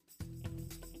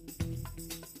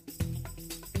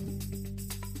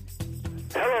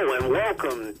Hello and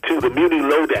welcome to the Muni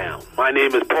Lowdown. My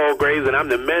name is Paul Graves and I'm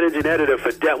the managing editor for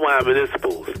Debtwire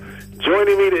Municipals.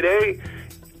 Joining me today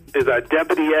is our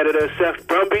deputy editor, Seth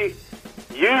Brumby.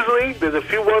 Usually there's a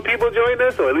few more people joining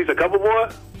us, or at least a couple more.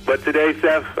 But today,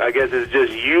 Seth, I guess it's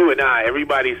just you and I.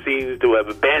 Everybody seems to have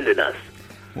abandoned us.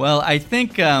 Well, I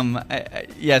think,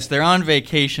 yes, they're on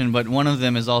vacation, but one of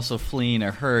them is also fleeing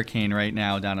a hurricane right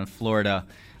now down in Florida,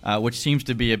 which seems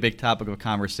to be a big topic of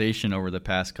conversation over the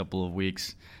past couple of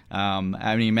weeks. I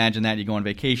mean, imagine that you go on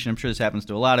vacation. I'm sure this happens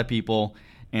to a lot of people,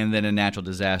 and then a natural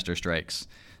disaster strikes.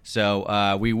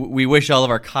 So we wish all of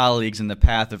our colleagues in the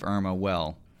path of Irma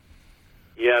well.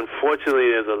 Yeah, unfortunately,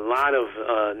 there's a lot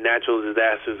of natural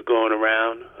disasters going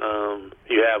around.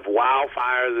 You have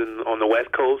wildfires on the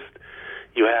West Coast.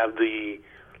 You have the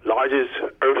largest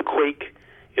earthquake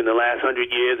in the last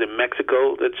 100 years in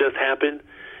Mexico that just happened,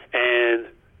 and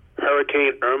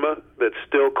Hurricane Irma that's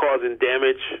still causing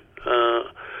damage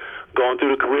going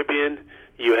through the Caribbean.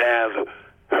 You have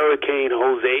Hurricane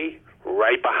Jose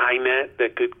right behind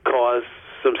that could cause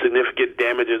some significant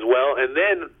damage as well. And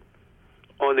then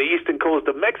on the eastern coast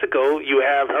of Mexico, you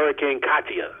have Hurricane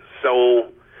Katia. So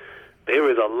there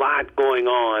is a lot going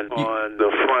on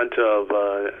the front of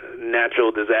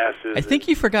natural disasters. I think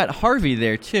you forgot Harvey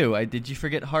there, too. Did you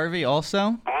forget Harvey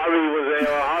also? Harvey was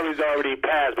there. Harvey's already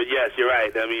passed, but yes, you're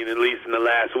right. I mean, at least in the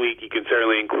last week, you can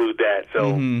certainly include that.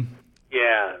 So,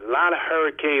 yeah, a lot of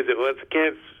hurricanes. I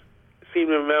can't seem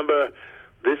to remember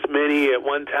this many at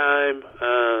one time.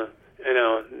 I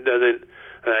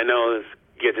know this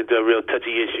gets into a real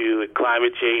touchy issue with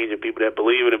climate change and people that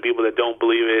believe it and people that don't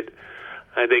believe it.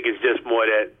 I think it's just more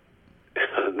that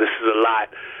this is a lot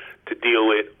to deal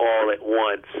with all at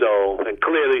once. So, and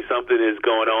clearly something is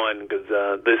going on because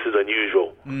this is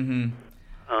unusual.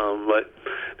 But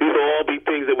these will all be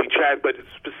things that we track. But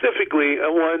specifically, I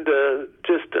wanted to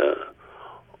just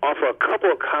offer a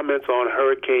couple of comments on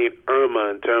Hurricane Irma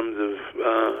in terms of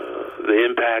the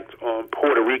impact on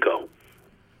Puerto Rico.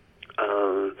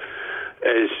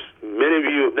 As many of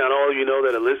you, if not all of you know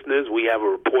that are listeners, we have a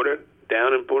reporter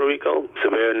down in Puerto Rico,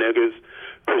 Severa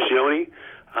Negres-Precioni.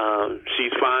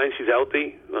 She's fine. She's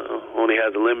healthy. Only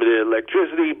has limited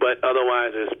electricity, but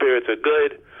otherwise her spirits are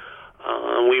good.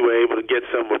 We were able to get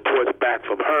some reports back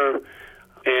from her.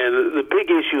 And the big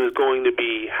issue is going to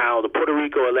be how the Puerto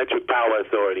Rico Electric Power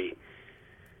Authority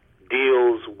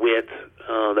deals with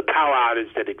the power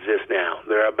outage that exists now.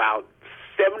 There are about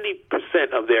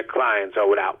 70% of their clients are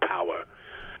without power.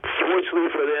 Fortunately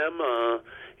for them,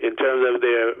 in terms of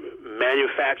their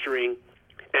manufacturing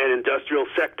and industrial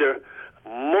sector,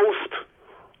 most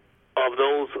of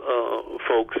those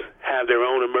folks have their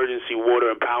own emergency water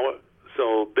and power,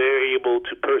 so they're able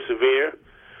to persevere.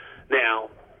 Now,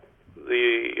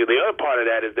 the other part of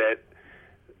that is that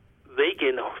they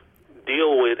can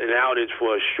deal with an outage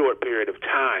for a short period of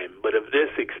time, but if this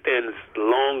extends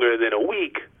longer than a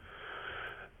week,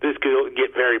 this could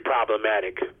get very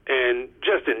problematic. And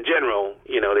just in general,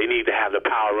 they need to have the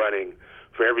power running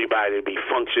for everybody to be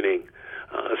functioning.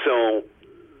 So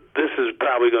this is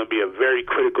probably going to be a very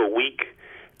critical week.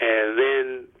 And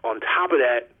then on top of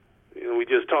that, we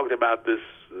just talked about this,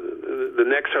 the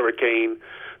next hurricane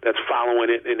that's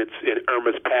following it, and it's in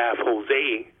Irma's path,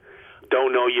 Jose.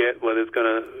 Don't know yet whether it's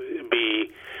going to be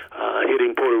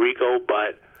hitting Puerto Rico,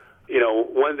 but,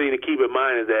 one thing to keep in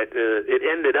mind is that it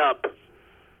ended up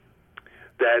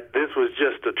that this was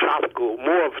just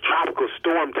more of a tropical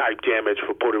storm type damage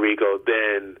for Puerto Rico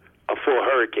than a full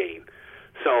hurricane.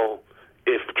 So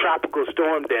if tropical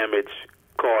storm damage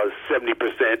caused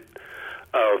 70%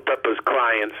 of Pepper's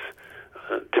clients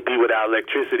to be without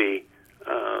electricity,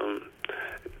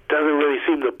 doesn't really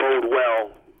seem to bode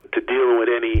well to dealing with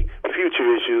any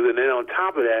future issues. And then on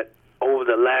top of that, over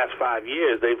the last 5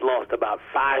 years, they've lost about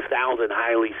 5,000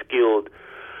 highly skilled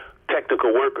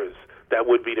technical workers. That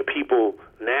would be the people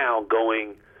now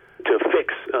going to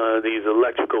fix these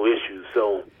electrical issues.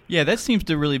 So yeah, that seems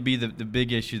to really be the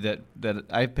big issue that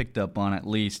I picked up on, at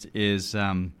least, is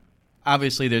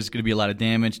obviously there's going to be a lot of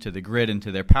damage to the grid and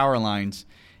to their power lines,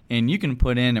 and you can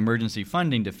put in emergency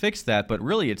funding to fix that, but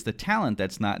really it's the talent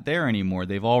that's not there anymore.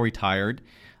 They've all retired,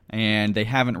 and they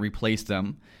haven't replaced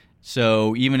them.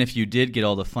 So even if you did get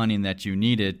all the funding that you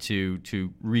needed to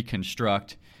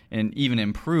reconstruct and even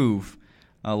improve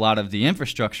a lot of the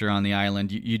infrastructure on the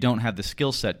island, you don't have the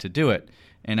skill set to do it.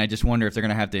 And I just wonder if they're going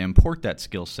to have to import that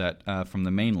skill set from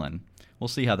the mainland. We'll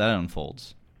see how that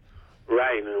unfolds.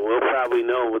 Right, and we'll probably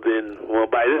know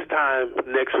by this time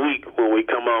next week when we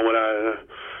come on with our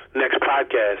next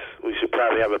podcast, we should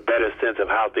probably have a better sense of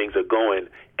how things are going.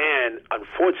 And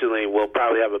unfortunately, we'll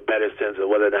probably have a better sense of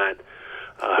whether or not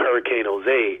Hurricane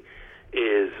Jose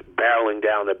is barreling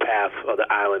down the path of the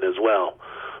island as well.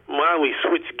 Why don't we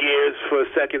switch gears for a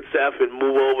second, Seth, and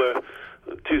move over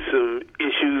to some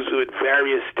issues with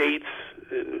various states?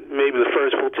 Maybe the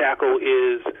first we'll tackle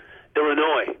is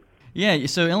Illinois. Yeah,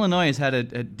 so Illinois has had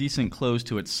a decent close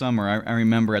to its summer. I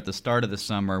remember at the start of the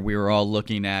summer, we were all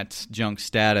looking at junk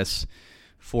status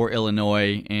for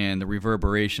Illinois and the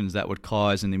reverberations that would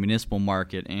cause in the municipal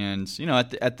market. And,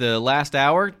 at the last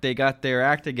hour, they got their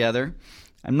act together.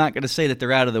 I'm not going to say that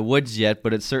they're out of the woods yet,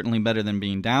 but it's certainly better than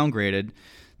being downgraded.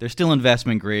 They're still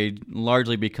investment grade,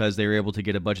 largely because they were able to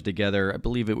get a budget together. I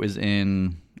believe it was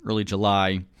in early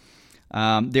July.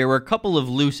 There were a couple of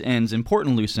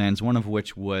important loose ends, one of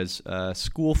which was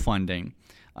school funding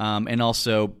and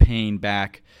also paying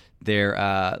back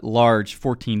their large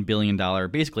 $14 billion,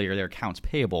 basically, or their accounts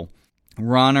payable.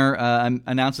 Rauner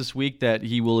announced this week that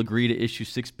he will agree to issue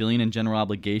 $6 billion in general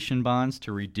obligation bonds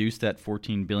to reduce that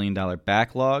 $14 billion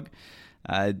backlog.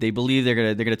 They believe they're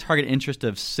going to target interest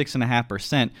of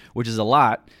 6.5%, which is a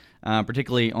lot,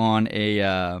 particularly on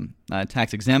a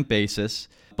tax-exempt basis.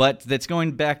 But that's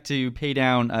going back to pay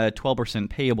down 12%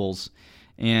 payables.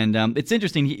 And it's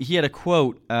interesting. He had a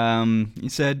quote. He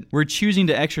said, "We're choosing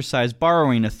to exercise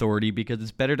borrowing authority because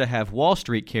it's better to have Wall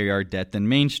Street carry our debt than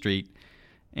Main Street."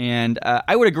 And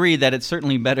I would agree that it's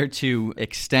certainly better to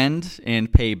extend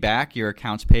and pay back your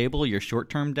accounts payable, your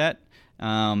short-term debt,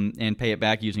 and pay it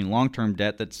back using long-term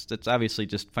debt. That's obviously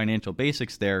just financial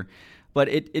basics there. But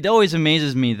it always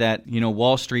amazes me that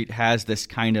Wall Street has this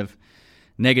kind of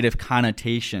negative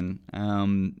connotation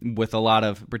with a lot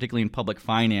of, particularly in public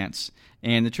finance.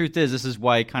 And the truth is, this is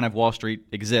why kind of Wall Street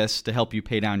exists, to help you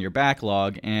pay down your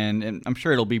backlog. And I'm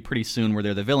sure it'll be pretty soon where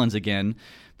they're the villains again.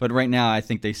 But right now, I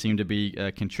think they seem to be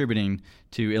contributing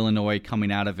to Illinois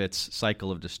coming out of its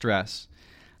cycle of distress.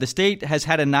 The state has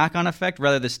had a knock-on effect.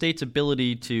 Rather, the state's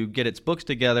ability to get its books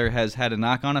together has had a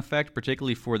knock-on effect,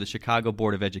 particularly for the Chicago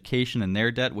Board of Education and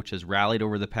their debt, which has rallied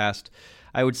over the past,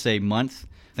 I would say, month,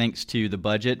 thanks to the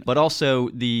budget. But also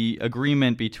the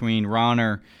agreement between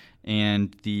Rauner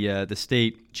and the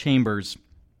state chambers,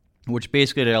 which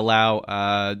basically allow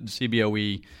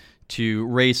CBOE to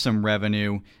raise some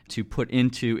revenue to put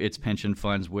into its pension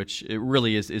funds, which it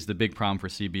really is the big problem for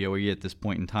CBOE at this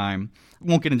point in time.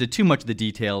 Won't get into too much of the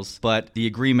details, but the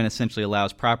agreement essentially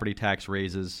allows property tax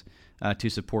raises to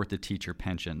support the teacher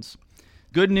pensions.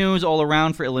 Good news all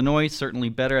around for Illinois, certainly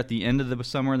better at the end of the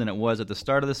summer than it was at the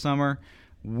start of the summer.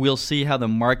 We'll see how the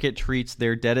market treats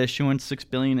their debt issuance. $6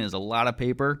 billion is a lot of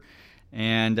paper,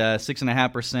 and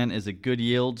 6.5% is a good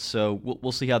yield, so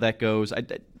we'll see how that goes. I'm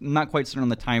not quite certain on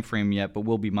the time frame yet, but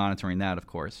we'll be monitoring that, of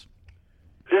course.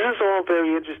 This is all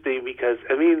very interesting because,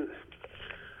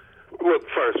 look,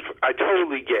 first, I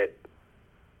totally get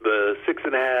the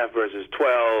 6.5 versus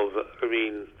 12.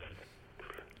 It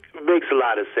makes a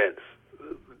lot of sense.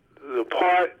 The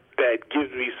part that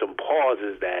gives me some pause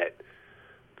is that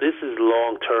this is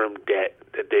long-term debt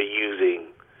that they're using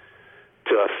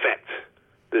to affect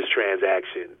this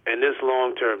transaction. And this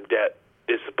long-term debt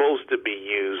is supposed to be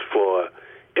used for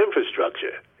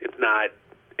infrastructure. It's not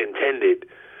intended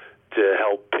to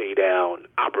help pay down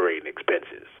operating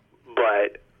expenses.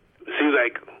 But it seems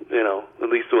like, at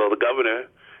least the governor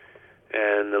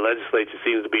and the legislature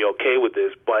seems to be okay with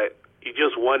this, but you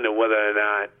just wonder whether or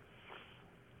not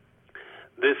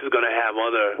this is going to have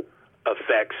other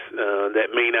effects that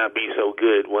may not be so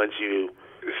good once you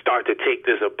start to take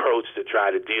this approach to try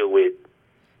to deal with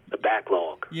the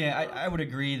backlog. Yeah, I would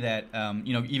agree that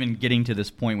even getting to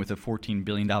this point with a $14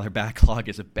 billion backlog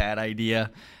is a bad idea.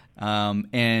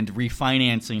 And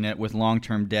refinancing it with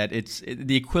long-term debt,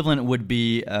 the equivalent would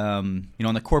be, on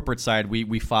the corporate side,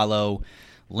 we follow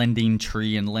Lending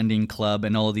Tree and Lending Club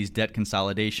and all of these debt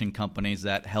consolidation companies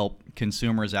that help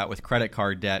consumers out with credit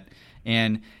card debt.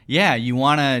 And yeah, you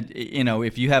want to,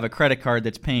 if you have a credit card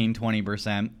that's paying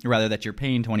 20%, rather that you're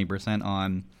paying 20%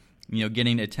 on,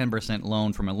 getting a 10%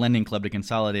 loan from a lending club to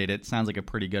consolidate it sounds like a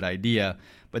pretty good idea,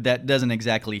 but that doesn't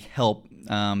exactly help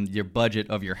your budget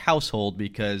of your household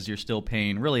because you're still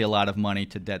paying really a lot of money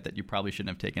to debt that you probably shouldn't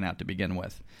have taken out to begin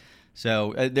with.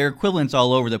 So there are equivalents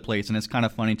all over the place, and it's kind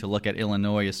of funny to look at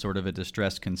Illinois as sort of a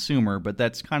distressed consumer, but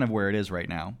that's kind of where it is right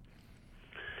now.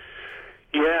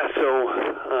 Yeah,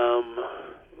 so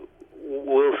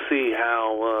we'll see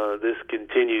how this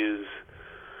continues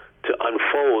to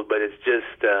unfold, but it's just,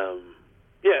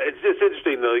 it's just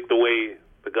interesting, the way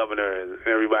the governor and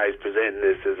everybody's presenting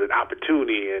this as an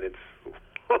opportunity, and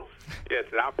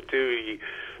it's an opportunity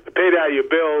to pay down your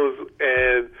bills,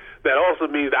 and that also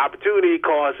means the opportunity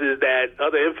cost is that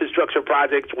other infrastructure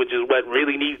projects, which is what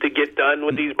really needs to get done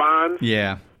with these bonds,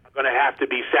 are going to have to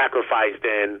be sacrificed,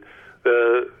 and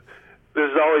the this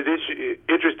is always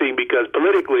interesting because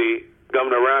politically,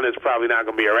 Governor Brown is probably not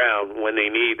going to be around when they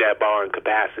need that borrowing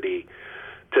capacity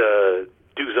to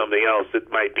do something else that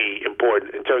might be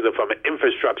important in terms of from an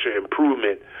infrastructure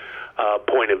improvement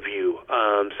point of view.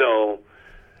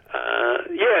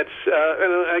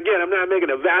 Again, I'm not making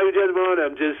a value judgment on it.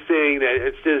 I'm just saying that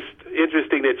it's just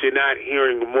interesting that you're not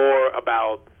hearing more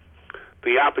about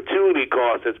the opportunity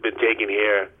cost that's been taken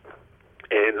here,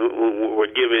 and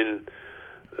we're given,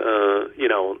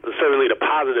 certainly the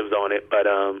positives on it. But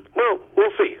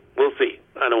we'll see. We'll see.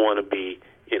 I don't want to be,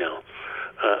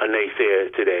 a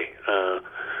naysayer today.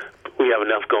 We have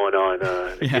enough going on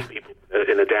to get people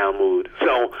in a down mood.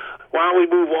 So why don't we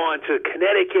move on to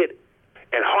Connecticut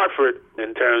and Hartford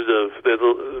in terms of there's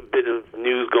a bit of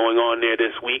news going on there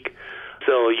this week.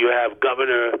 So you have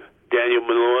Governor Daniel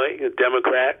Malloy, a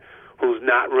Democrat, who's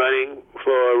not running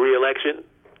for re-election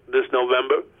this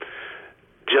November,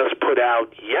 just put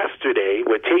out yesterday,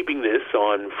 we're taping this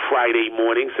on Friday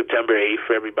morning, September 8th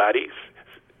for everybody,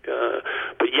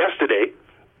 but yesterday,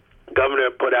 Governor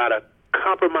put out a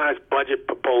compromise budget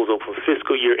proposal for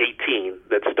fiscal year 18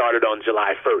 that started on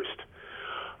July 1st.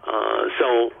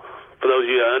 So for those of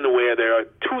you that are unaware, there are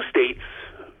two states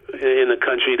in the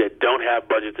country that don't have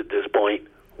budgets at this point.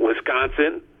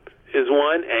 Wisconsin is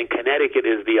one, and Connecticut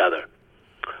is the other.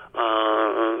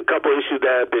 A couple issues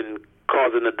that have been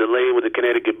causing a delay with the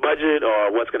Connecticut budget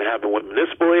are what's going to happen with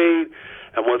municipal aid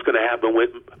and what's going to happen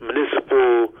with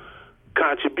municipal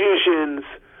contributions,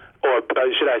 or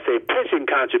should I say pension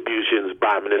contributions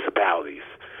by municipalities.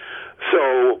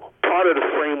 So part of the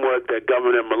framework that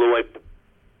Governor Malloy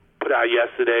put out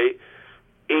yesterday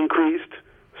increased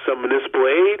some municipal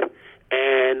aid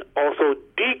and also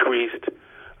decreased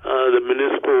the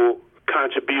municipal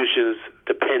contributions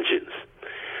to pensions.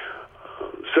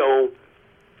 So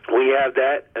we have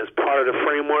that as part of the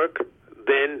framework.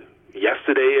 Then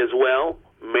yesterday as well,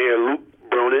 Mayor Luke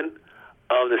Bronin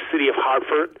of the city of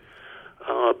Hartford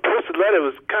posted a letter. It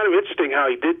was kind of interesting how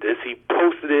he did this. He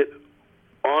posted it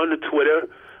on the Twitter,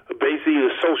 basically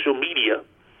the social media,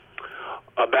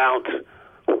 about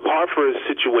Hartford's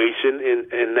situation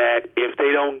in that if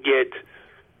they don't get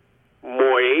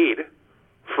more aid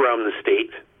from the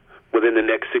state within the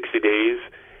next 60 days,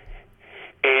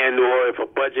 and or if a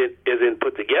budget isn't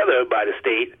put together by the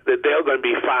state, that they're going to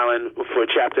be filing for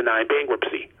Chapter 9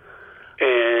 bankruptcy.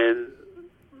 And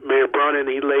Mayor Bronin,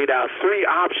 he laid out three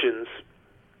options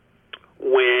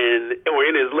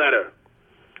in his letter.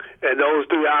 And those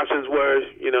three options were,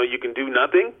 you can do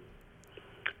nothing,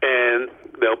 and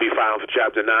they'll be filing for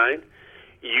Chapter 9.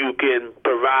 You can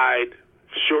provide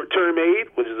short-term aid,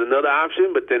 which is another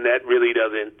option, but then that really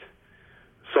doesn't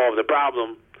solve the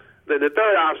problem. Then the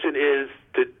third option is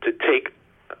to take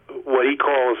what he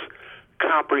calls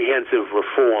comprehensive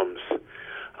reforms,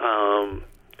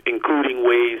 including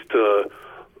ways to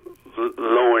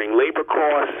lowering labor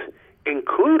costs,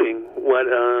 including what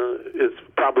is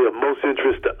probably of most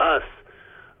interest to us,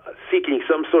 seeking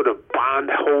some sort of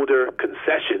bondholder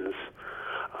concessions.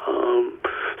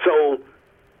 So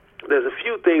there's a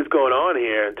few things going on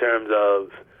here in terms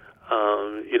of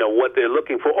what they're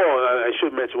looking for. Oh, I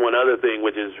should mention one other thing,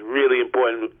 which is really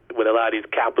important with a lot of these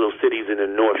capital cities in the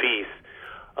Northeast,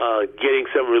 getting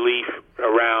some relief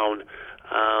around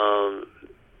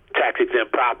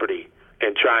tax-exempt property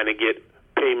and trying to get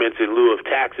payments in lieu of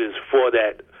taxes for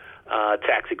that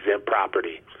tax-exempt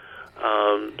property.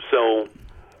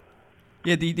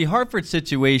 The Hartford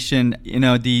situation,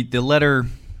 the letter,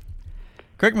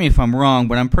 correct me if I'm wrong,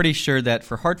 but I'm pretty sure that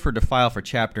for Hartford to file for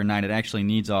Chapter 9, it actually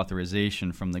needs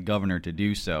authorization from the governor to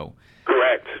do so.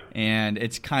 Correct. And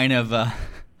it's kind of, I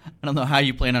don't know how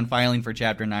you plan on filing for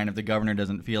Chapter 9 if the governor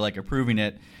doesn't feel like approving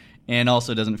it and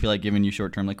also doesn't feel like giving you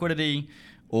short-term liquidity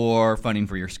or funding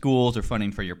for your schools or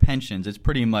funding for your pensions. It's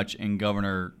pretty much in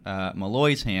Governor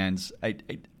Malloy's hands.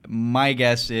 My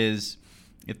guess is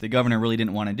if the governor really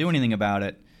didn't want to do anything about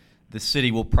it, the city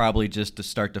will probably just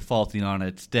start defaulting on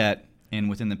its debt. And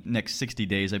within the next 60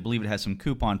 days, I believe it has some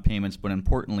coupon payments, but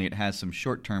importantly, it has some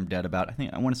short-term debt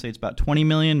I want to say it's about $20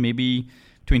 million, maybe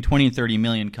between $20 and $30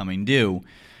 million coming due.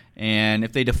 And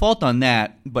if they default on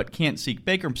that but can't seek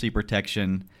bankruptcy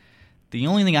protection, the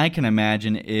only thing I can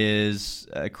imagine is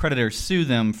creditors sue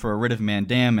them for a writ of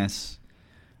mandamus,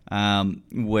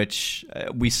 which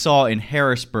we saw in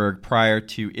Harrisburg prior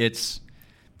to its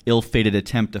ill-fated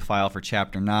attempt to file for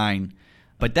Chapter 9.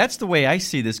 But that's the way I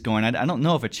see this going. I don't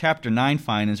know if a Chapter 9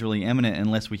 fine is really imminent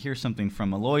unless we hear something from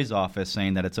Malloy's office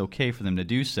saying that it's okay for them to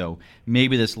do so.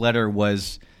 Maybe this letter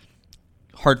was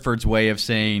Hartford's way of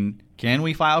saying, can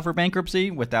we file for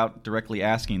bankruptcy without directly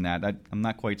asking that? I'm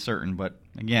not quite certain, but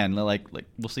again, like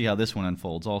we'll see how this one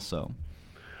unfolds also.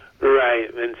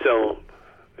 Right, and so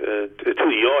to the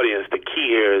audience, the key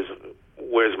here is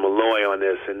where's Malloy on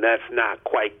this, and that's not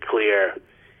quite clear.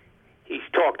 He's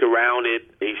talked around it.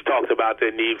 He's talked about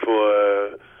the need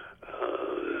for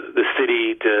the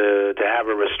city to have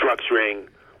a restructuring.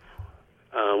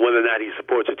 Whether or not he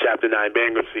supports a Chapter 9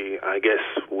 bankruptcy, I guess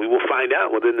we will find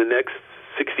out within the next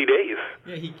 60 days.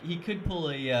 Yeah, he could pull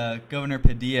a Governor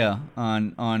Padilla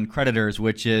on creditors,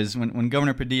 which is when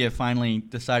Governor Padilla finally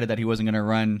decided that he wasn't going to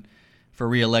run for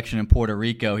re-election in Puerto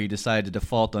Rico, he decided to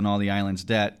default on all the island's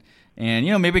debt. And,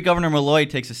 maybe Governor Malloy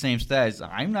takes the same stance.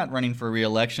 I'm not running for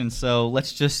re-election, so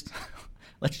let's just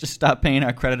stop paying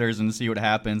our creditors and see what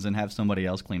happens and have somebody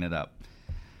else clean it up.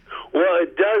 Well,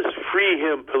 it does free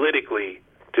him politically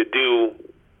to do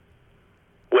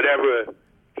whatever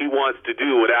he wants to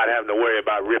do without having to worry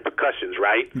about repercussions,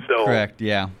 right? So, correct,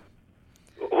 yeah.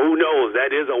 Who knows?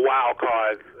 That is a wild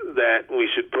card that we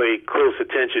should pay close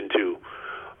attention to.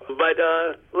 But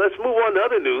let's move on to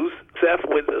other news, Seth,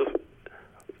 with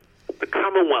the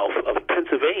Commonwealth of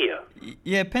Pennsylvania.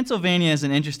 Yeah, Pennsylvania is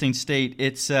an interesting state.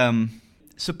 It's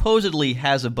supposedly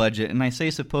has a budget, and I say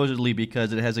supposedly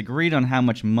because it has agreed on how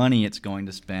much money it's going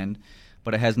to spend,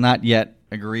 but it has not yet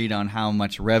agreed on how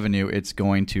much revenue it's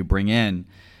going to bring in.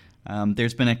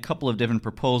 There's been a couple of different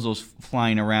proposals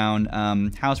flying around.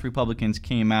 House Republicans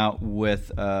came out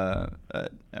with a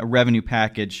revenue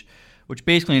package which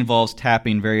basically involves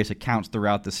tapping various accounts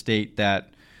throughout the state that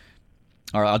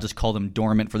or I'll just call them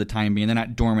dormant for the time being. They're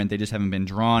not dormant, they just haven't been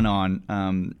drawn on.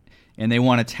 And they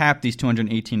want to tap these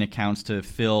 218 accounts to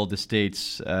fill the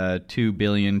state's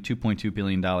 $2.2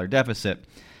 billion deficit.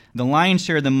 The lion's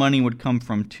share of the money would come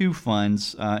from two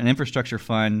funds, an infrastructure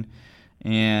fund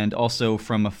and also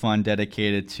from a fund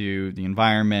dedicated to the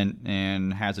environment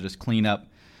and hazardous cleanup.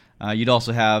 You'd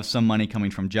also have some money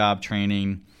coming from job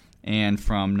training and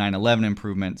from 9/11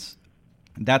 improvements.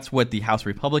 That's what the House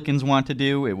Republicans want to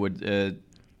do. It would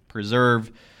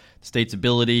preserve the state's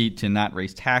ability to not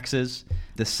raise taxes.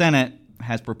 The Senate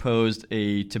has proposed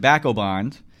a tobacco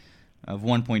bond of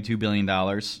 $1.2 billion.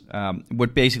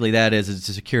 What basically that is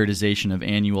a securitization of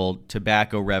annual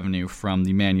tobacco revenue from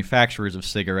the manufacturers of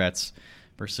cigarettes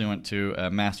pursuant to a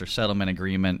master settlement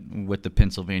agreement with the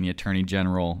Pennsylvania Attorney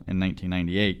General in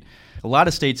 1998. A lot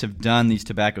of states have done these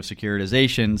tobacco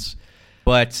securitizations,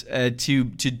 but to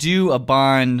do a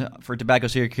bond for tobacco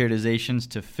securitizations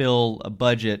to fill a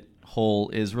budget hole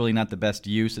is really not the best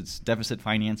use. It's deficit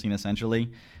financing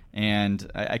essentially, and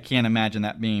I can't imagine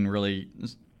that being really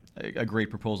a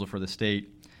great proposal for the state.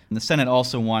 And the Senate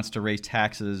also wants to raise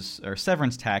taxes or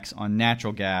severance tax on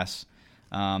natural gas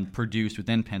produced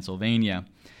within Pennsylvania.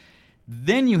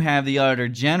 Then you have the Auditor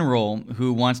General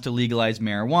who wants to legalize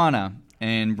marijuana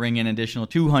and bring in additional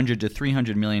 $200 to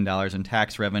 $300 million in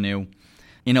tax revenue.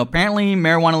 Apparently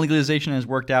marijuana legalization has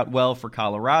worked out well for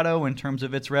Colorado in terms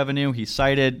of its revenue. He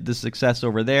cited the success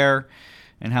over there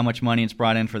and how much money it's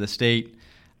brought in for the state.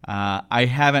 I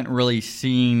haven't really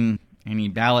seen any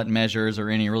ballot measures or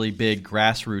any really big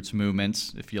grassroots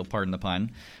movements, if you'll pardon the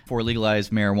pun, for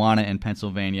legalized marijuana in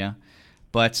Pennsylvania.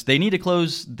 But they need to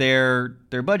close their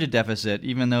budget deficit,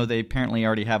 even though they apparently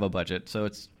already have a budget. So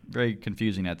it's very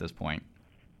confusing at this point.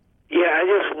 Yeah, I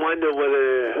just wonder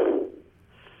whether,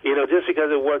 just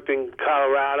because it worked in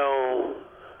Colorado,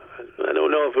 I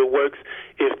don't know if it works,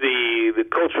 if the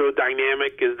cultural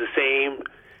dynamic is the same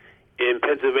in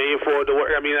Pennsylvania for it to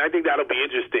work. I mean, I think that'll be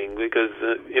interesting because,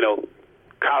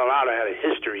 Colorado had a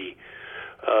history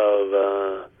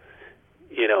of,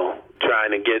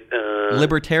 trying to get...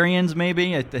 libertarians,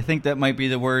 maybe? I think that might be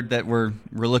the word that we're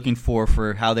looking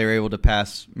for how they were able to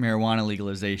pass marijuana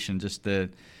legalization, just the...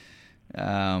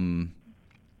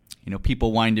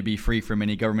 people wanting to be free from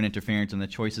any government interference in the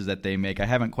choices that they make. I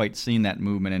haven't quite seen that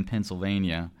movement in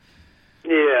Pennsylvania.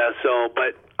 Yeah,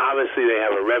 but obviously they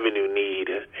have a revenue need,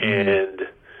 and,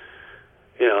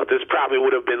 this probably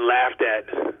would have been laughed at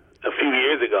a few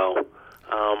years ago,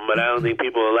 but I don't think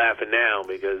people are laughing now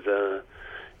because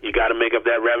you got to make up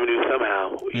that revenue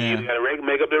somehow. Yeah. You got to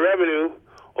make up the revenue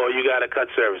or you got to cut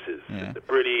services. Yeah. It's a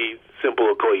pretty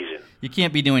simple equation. You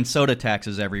can't be doing soda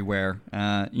taxes everywhere.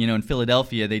 In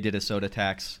Philadelphia, they did a soda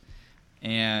tax,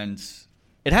 and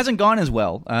it hasn't gone as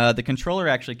well. The comptroller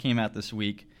actually came out this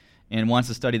week and wants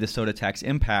to study the soda tax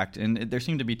impact, and there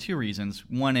seem to be two reasons.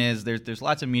 One is there's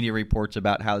lots of media reports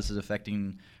about how this is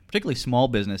affecting particularly small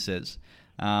businesses.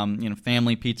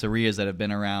 Family pizzerias that have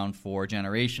been around for a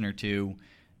generation or two.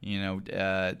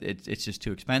 It's just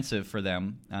too expensive for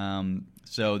them,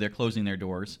 so they're closing their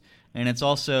doors. And it's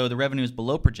also, the revenue is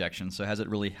below projection, so has it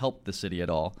really helped the city at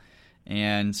all?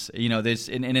 And, there's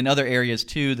in other areas,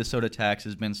 too, the soda tax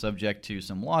has been subject to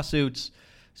some lawsuits.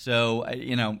 So,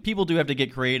 people do have to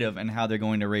get creative in how they're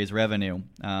going to raise revenue,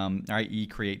 i.e.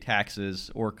 create taxes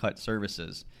or cut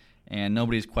services. And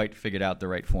nobody's quite figured out the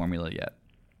right formula yet.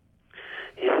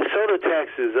 Yeah, the soda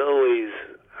tax is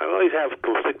I always have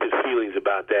conflicted feelings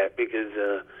about that because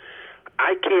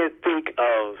I can't think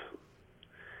of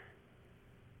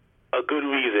a good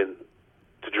reason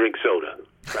to drink soda,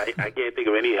 right? I can't think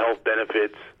of any health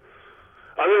benefits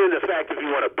other than the fact if you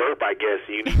want to burp, I guess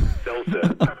you need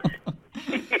seltzer.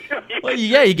 Well,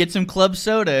 yeah, you get some club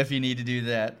soda if you need to do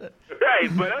that. Right,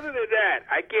 but other than that,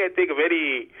 I can't think of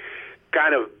any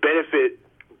kind of benefit.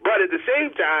 But at the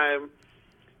same time,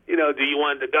 do you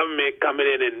want the government coming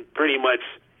in and pretty much,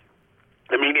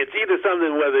 it's either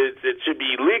something whether it should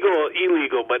be legal or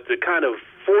illegal, but to kind of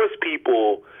force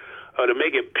people or to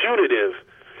make it punitive,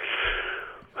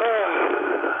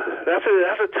 that's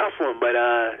a tough one. But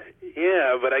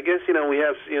but I guess we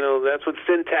have that's what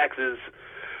sin taxes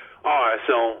are.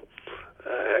 So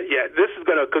this is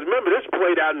gonna, because remember this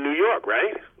played out in New York,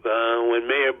 right? When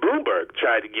Mayor Bloomberg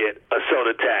tried to get a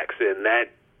soda tax, and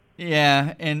that.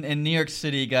 Yeah, and New York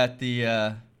City got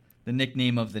the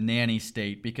nickname of the nanny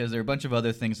state because there are a bunch of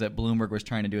other things that Bloomberg was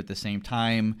trying to do at the same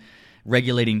time,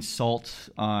 regulating salt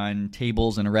on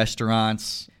tables in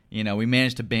restaurants. We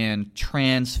managed to ban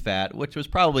trans fat, which was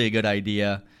probably a good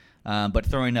idea, but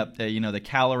throwing up the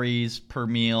calories per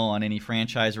meal on any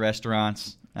franchise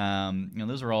restaurants,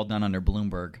 those are all done under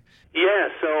Bloomberg. Yeah,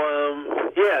 so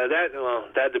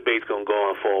that debate's gonna go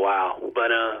on for a while.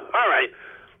 But all right.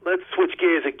 Let's switch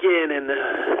gears again, and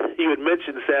you had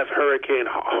mentioned, Seth, Hurricane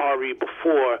Harvey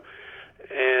before,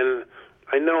 and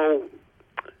I know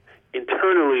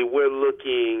internally we're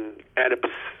looking at a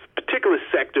particular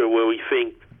sector where we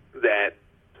think that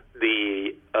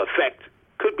the effect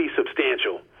could be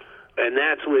substantial, and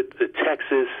that's with the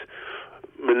Texas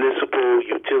Municipal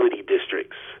Utility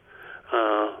Districts,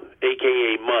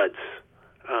 a.k.a. MUDs.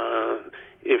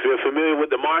 If you're familiar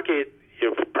with the market,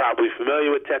 you're probably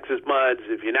familiar with Texas MUDs.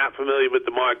 If you're not familiar with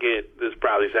the market, this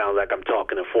probably sounds like I'm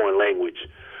talking a foreign language.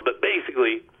 But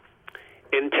basically,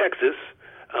 in Texas,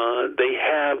 they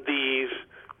have these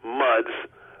MUDs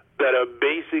that are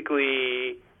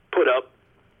basically put up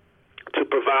to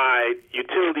provide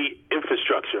utility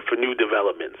infrastructure for new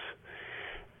developments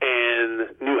and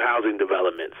new housing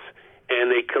developments.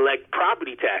 And they collect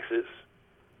property taxes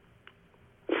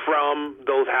from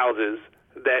those houses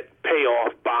that pay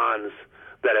off bonds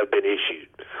that have been issued.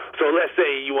 So let's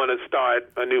say you want to start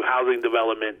a new housing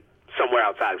development somewhere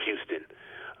outside of Houston.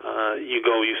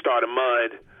 You start a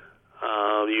MUD,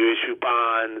 you issue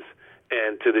bonds,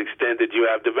 and to the extent that you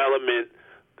have development,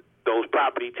 those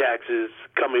property taxes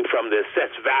coming from the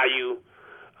assessed value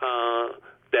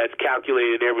that's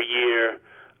calculated every year,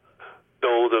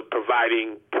 those are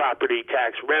providing property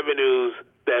tax revenues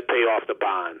that pay off the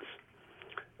bonds.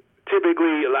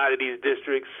 Typically, a lot of these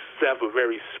districts, Seth, are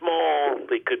very small.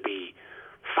 They could be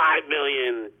 $5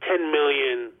 million, $10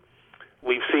 million.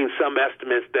 We've seen some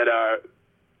estimates that are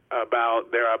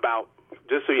about,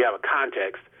 just so you have a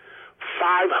context,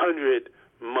 500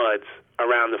 MUDs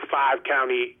around the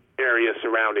 5-county area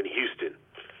surrounding Houston.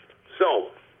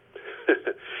 So,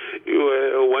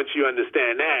 once you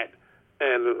understand that,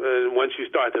 and once you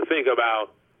start to think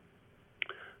about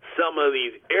some of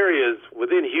these areas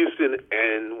within Houston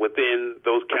and within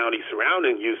those counties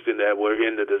surrounding Houston that were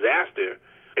in the disaster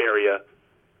area,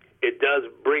 it does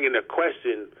bring into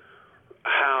question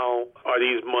how are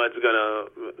these MUDs going to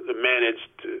manage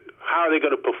how are they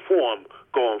going to perform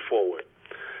going forward.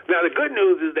 Now, the good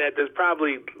news is that there's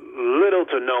probably little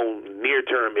to no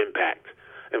near-term impact.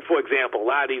 And, for example, a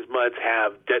lot of these MUDs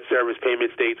have debt service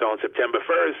payment dates on September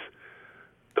 1st.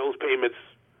 Those payments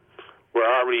were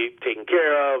already taken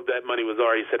care of. That money was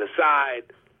already set aside,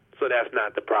 so that's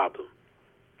not the problem.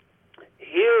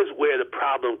 Here's where the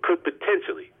problem could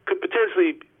potentially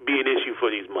be an issue for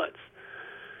these MUDs.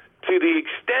 To the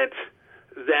extent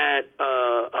that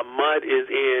a MUD is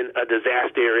in a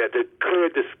disaster area, the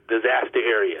current disaster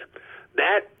area,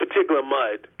 that particular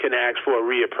MUD can ask for a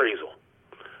reappraisal,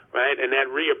 right? And that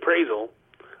reappraisal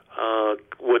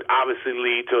would obviously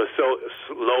lead to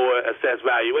lower assessed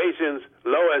valuations.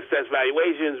 Lower assessed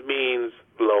valuations means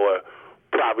lower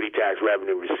property tax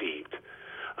revenue received.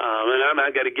 And I'm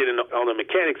not going to get into all the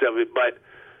mechanics of it, but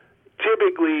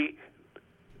typically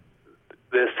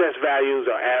the assessed values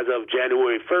are as of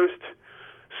January 1st.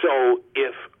 So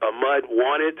if a MUD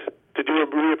wanted to do a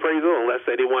reappraisal, and let's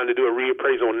say they wanted to do a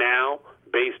reappraisal now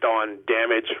based on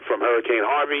damage from Hurricane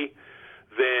Harvey,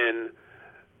 then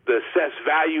the assessed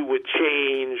value would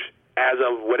change as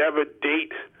of whatever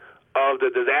date of the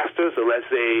disaster. So let's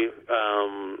say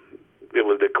it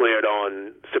was declared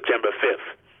on September 5th.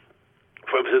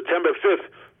 From September 5th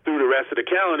through the rest of the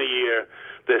calendar year,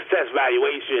 the assessed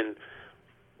valuation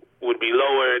would be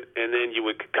lowered, and then you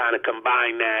would kind of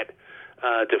combine that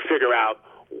to figure out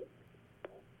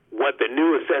what the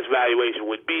new assessed valuation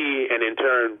would be, and in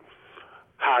turn,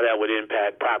 how that would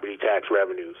impact property tax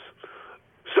revenues.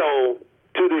 So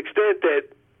to the extent that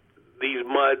these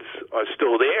MUDs are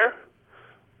still there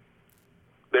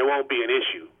won't be an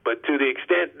issue. But to the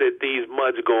extent that these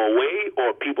MUDs go away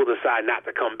or people decide not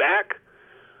to come back,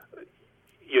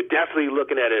 you're definitely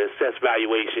looking at an assessed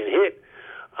valuation hit.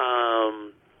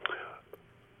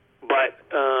 But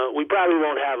we probably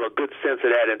won't have a good sense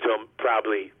of that until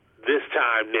probably this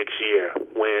time next year,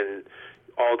 when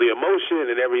all the emotion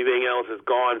and everything else is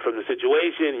gone from the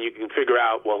situation, and you can figure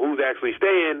out, well, who's actually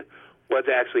staying, what's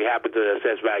actually happened to the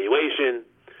assessed valuation.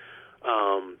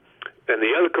 And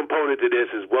the other component to this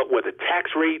is what were the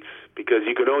tax rates, because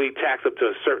you could only tax up to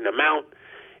a certain amount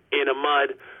in a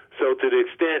MUD. So to the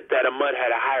extent that a MUD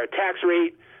had a higher tax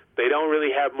rate, they don't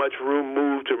really have much room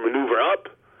to maneuver up.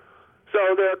 So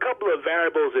there are a couple of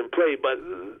variables in play, but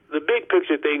the big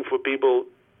picture thing for people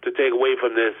to take away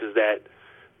from this is that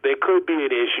there could be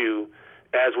an issue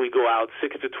as we go out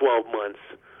 6 to 12 months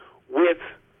with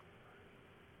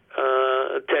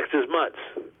Texas MUDs.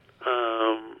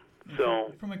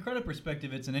 So, from a credit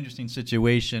perspective, it's an interesting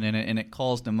situation, and it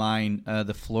calls to mind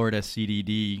the Florida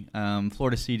CDD.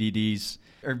 Florida CDDs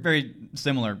are very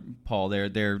similar, Paul.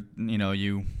 They're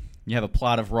you have a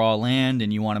plot of raw land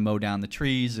and you want to mow down the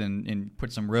trees and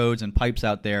put some roads and pipes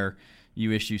out there.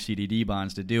 You issue CDD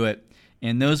bonds to do it,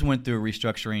 and those went through a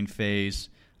restructuring phase,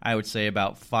 I would say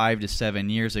about 5 to 7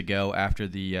 years ago after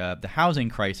the housing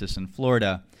crisis in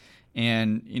Florida.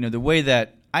 And the way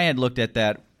that I had looked at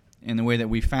that, and the way that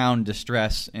we found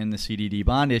distress in the CDD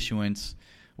bond issuance,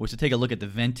 was to take a look at the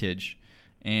vintage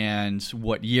and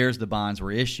what years the bonds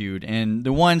were issued. And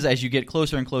the ones, as you get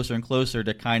closer and closer and closer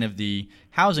to kind of the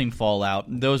housing fallout,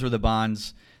 those were the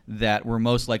bonds that were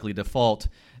most likely to default,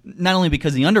 not only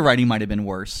because the underwriting might have been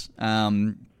worse,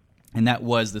 and that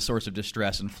was the source of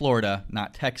distress in Florida,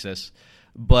 not Texas,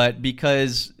 but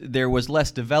because there was less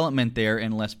development there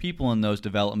and less people in those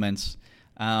developments.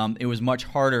 It was much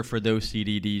harder for those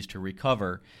CDDs to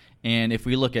recover. And if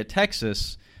we look at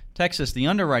Texas, the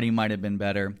underwriting might have been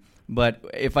better. But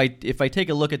if I take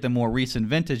a look at the more recent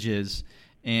vintages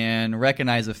and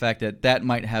recognize the fact that that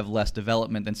might have less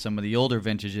development than some of the older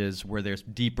vintages where there's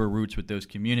deeper roots with those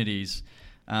communities,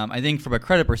 I think from a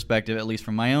credit perspective, at least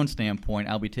from my own standpoint,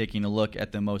 I'll be taking a look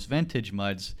at the most vintage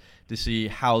MUDs to see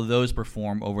how those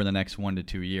perform over the next 1 to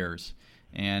 2 years.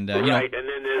 And right, and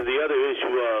then there's the other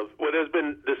issue of, there's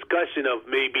been discussion of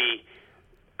maybe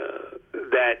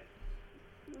that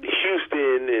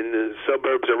Houston and the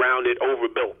suburbs around it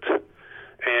overbuilt.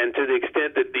 And to the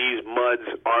extent that these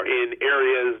MUDs are in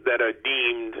areas that are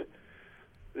deemed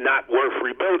not worth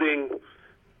rebuilding,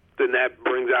 then that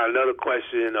brings out another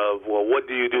question of, well, what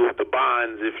do you do with the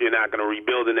bonds if you're not going to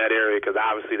rebuild in that area? Because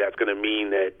obviously that's going to mean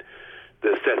that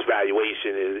the assessed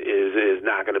valuation is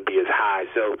not going to be as high.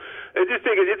 So I just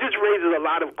think it just raises a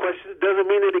lot of questions. It doesn't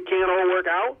mean that it can't all work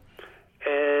out.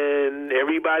 And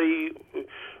everybody,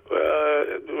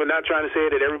 we're not trying to say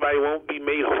that everybody won't be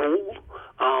made whole,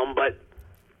 but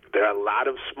there are a lot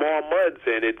of small MUDs,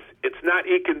 and it's not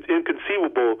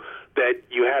inconceivable that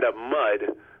you had a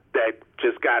MUD that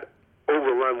just got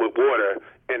overrun with water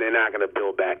and they're not going to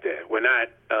build back there. We're not,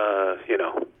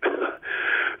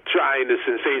 trying to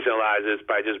sensationalize this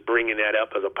by just bringing that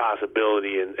up as a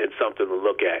possibility and something to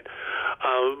look at.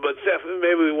 But Seth,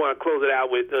 maybe we want to close it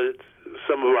out with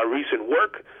some of our recent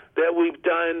work that we've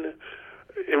done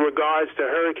in regards to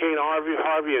Hurricane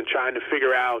Harvey and trying to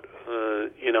figure out,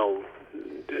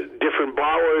 different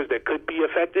borrowers that could be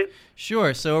affected.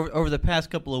 Sure. So over the past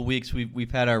couple of weeks,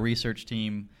 we've had our research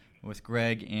team with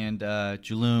Greg and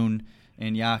Jaloon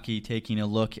and Yaki taking a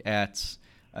look at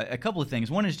a couple of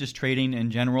things. One is just trading in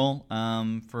general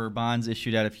for bonds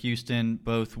issued out of Houston,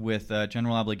 both with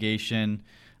general obligation,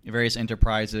 various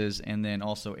enterprises, and then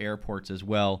also airports as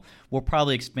well. We'll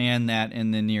probably expand that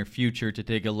in the near future to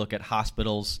take a look at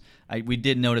hospitals. We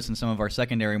did notice in some of our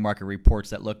secondary market reports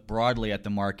that look broadly at the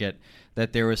market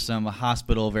that there was some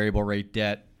hospital variable rate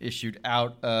debt issued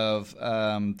out of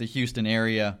the Houston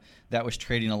area that was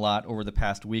trading a lot over the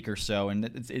past week or so, and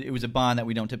it was a bond that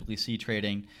we don't typically see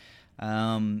trading.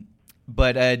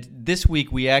 But this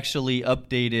week we actually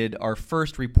updated our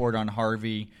first report on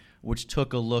Harvey, which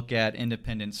took a look at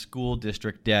independent school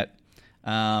district debt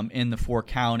in the 4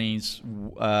 counties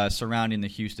surrounding the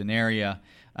Houston area.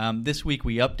 This week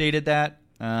we updated that.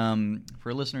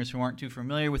 For listeners who aren't too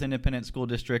familiar with Independent School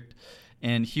District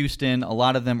in Houston, a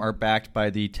lot of them are backed by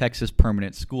the Texas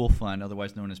Permanent School Fund,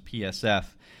 otherwise known as PSF.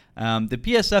 The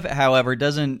PSF, however,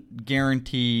 doesn't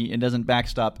guarantee and doesn't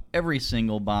backstop every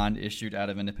single bond issued out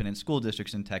of independent school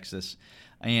districts in Texas.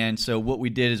 And so what we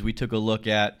did is we took a look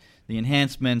at the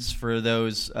enhancements for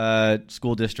those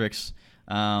school districts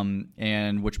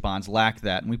and which bonds lack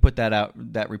that. And we put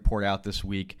that report out this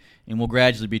week, and we'll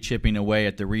gradually be chipping away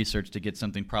at the research to get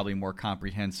something probably more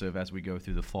comprehensive as we go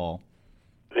through the fall.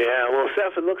 Yeah, well,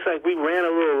 Seth, it looks like we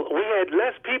had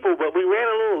less people, but we ran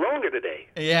a little longer today.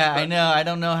 Yeah, I know. I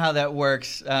don't know how that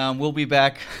works. We'll be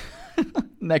back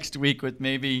next week with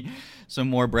maybe some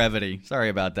more brevity. Sorry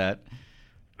about that.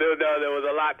 No, there was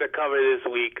a lot to cover this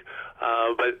week,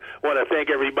 but want to thank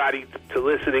everybody for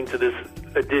listening to this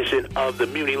edition of the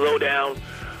Muni Lowdown.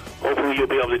 Hopefully you'll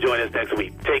be able to join us next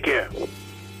week. Take care.